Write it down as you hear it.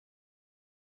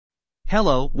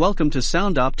Hello, welcome to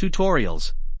Soundop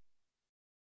tutorials.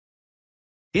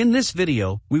 In this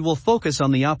video, we will focus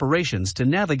on the operations to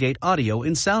navigate audio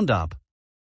in Soundop.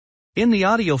 In the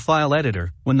audio file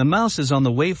editor, when the mouse is on the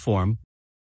waveform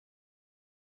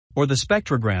or the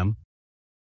spectrogram,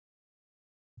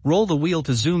 roll the wheel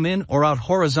to zoom in or out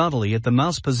horizontally at the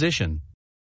mouse position.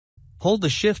 Hold the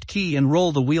Shift key and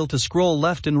roll the wheel to scroll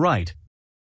left and right.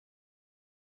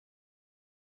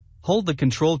 Hold the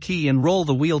Control key and roll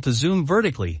the wheel to zoom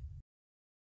vertically.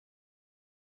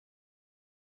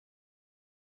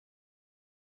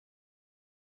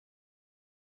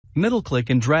 Middle click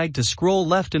and drag to scroll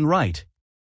left and right.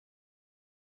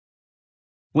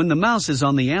 When the mouse is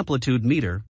on the amplitude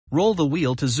meter, roll the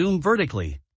wheel to zoom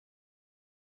vertically.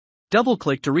 Double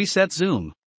click to reset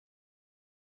zoom.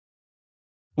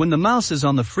 When the mouse is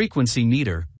on the frequency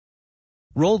meter,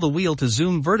 roll the wheel to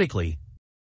zoom vertically.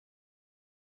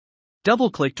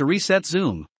 Double-click to reset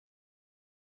zoom.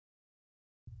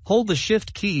 Hold the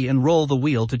Shift key and roll the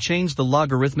wheel to change the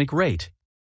logarithmic rate.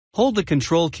 Hold the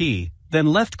Control key, then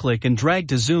left-click and drag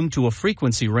to zoom to a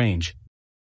frequency range.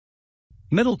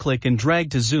 Middle-click and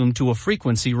drag to zoom to a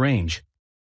frequency range.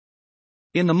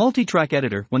 In the multitrack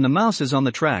editor, when the mouse is on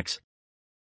the tracks,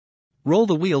 roll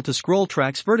the wheel to scroll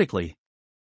tracks vertically.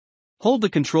 Hold the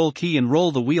Control key and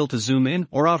roll the wheel to zoom in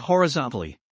or out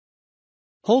horizontally.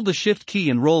 Hold the Shift key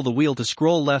and roll the wheel to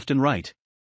scroll left and right.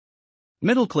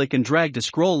 Middle-click and drag to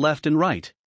scroll left and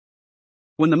right.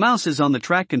 When the mouse is on the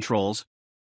track controls,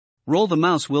 roll the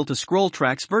mouse wheel to scroll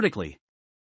tracks vertically.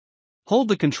 Hold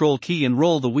the Control key and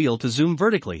roll the wheel to zoom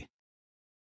vertically.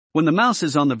 When the mouse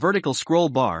is on the vertical scroll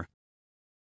bar,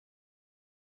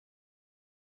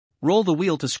 roll the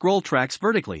wheel to scroll tracks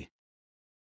vertically.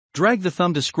 Drag the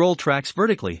thumb to scroll tracks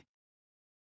vertically.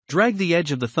 Drag the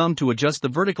edge of the thumb to adjust the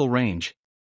vertical range.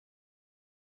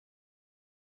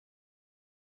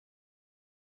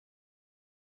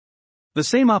 The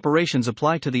same operations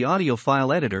apply to the audio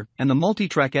file editor and the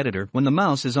multitrack editor when the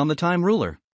mouse is on the time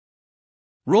ruler.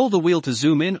 Roll the wheel to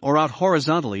zoom in or out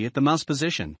horizontally at the mouse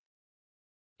position.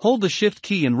 Hold the Shift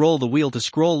key and roll the wheel to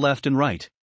scroll left and right.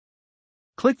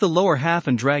 Click the lower half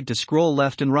and drag to scroll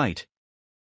left and right.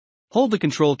 Hold the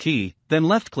Control key, then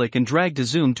left-click and drag to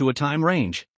zoom to a time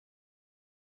range.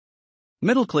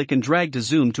 Middle-click and drag to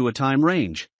zoom to a time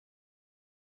range.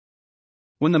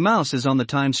 When the mouse is on the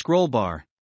time scroll bar,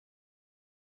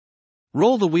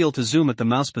 roll the wheel to zoom at the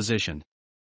mouse position.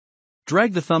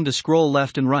 Drag the thumb to scroll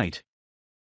left and right.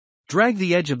 Drag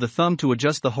the edge of the thumb to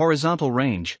adjust the horizontal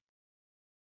range.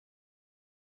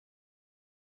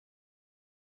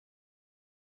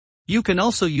 You can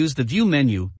also use the View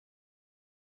menu,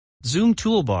 Zoom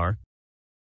toolbar,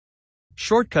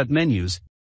 shortcut menus,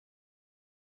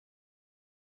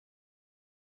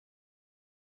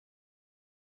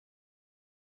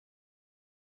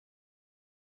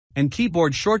 and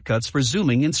keyboard shortcuts for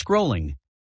zooming and scrolling.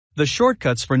 The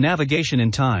shortcuts for navigation in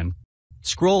time: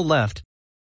 scroll left,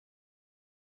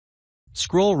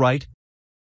 scroll right,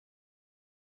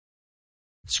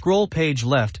 scroll page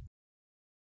left,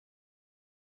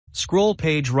 scroll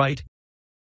page right,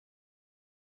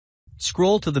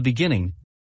 scroll to the beginning,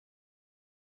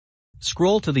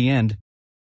 scroll to the end,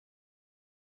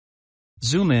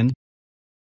 zoom in,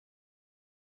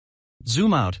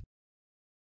 zoom out,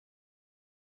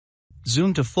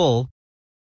 zoom to full,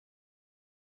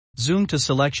 zoom to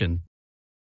selection,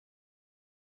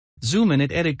 zoom in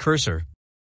at edit cursor,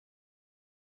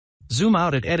 zoom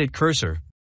out at edit cursor,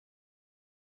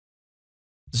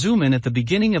 zoom in at the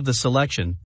beginning of the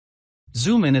selection,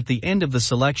 zoom in at the end of the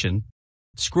selection,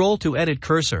 scroll to edit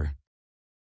cursor.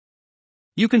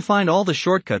 You can find all the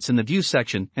shortcuts in the View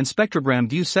section and Spectrogram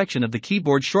View section of the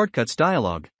Keyboard Shortcuts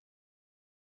dialog.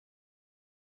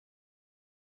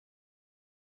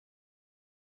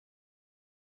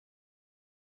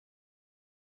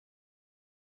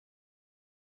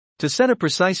 To set a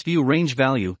precise view range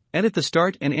value, edit the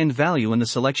start and end value in the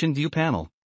Selection View panel.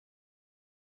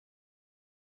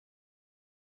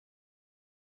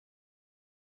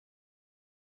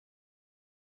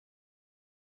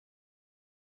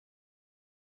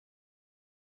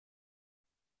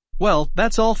 Well,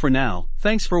 that's all for now.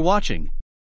 Thanks for watching.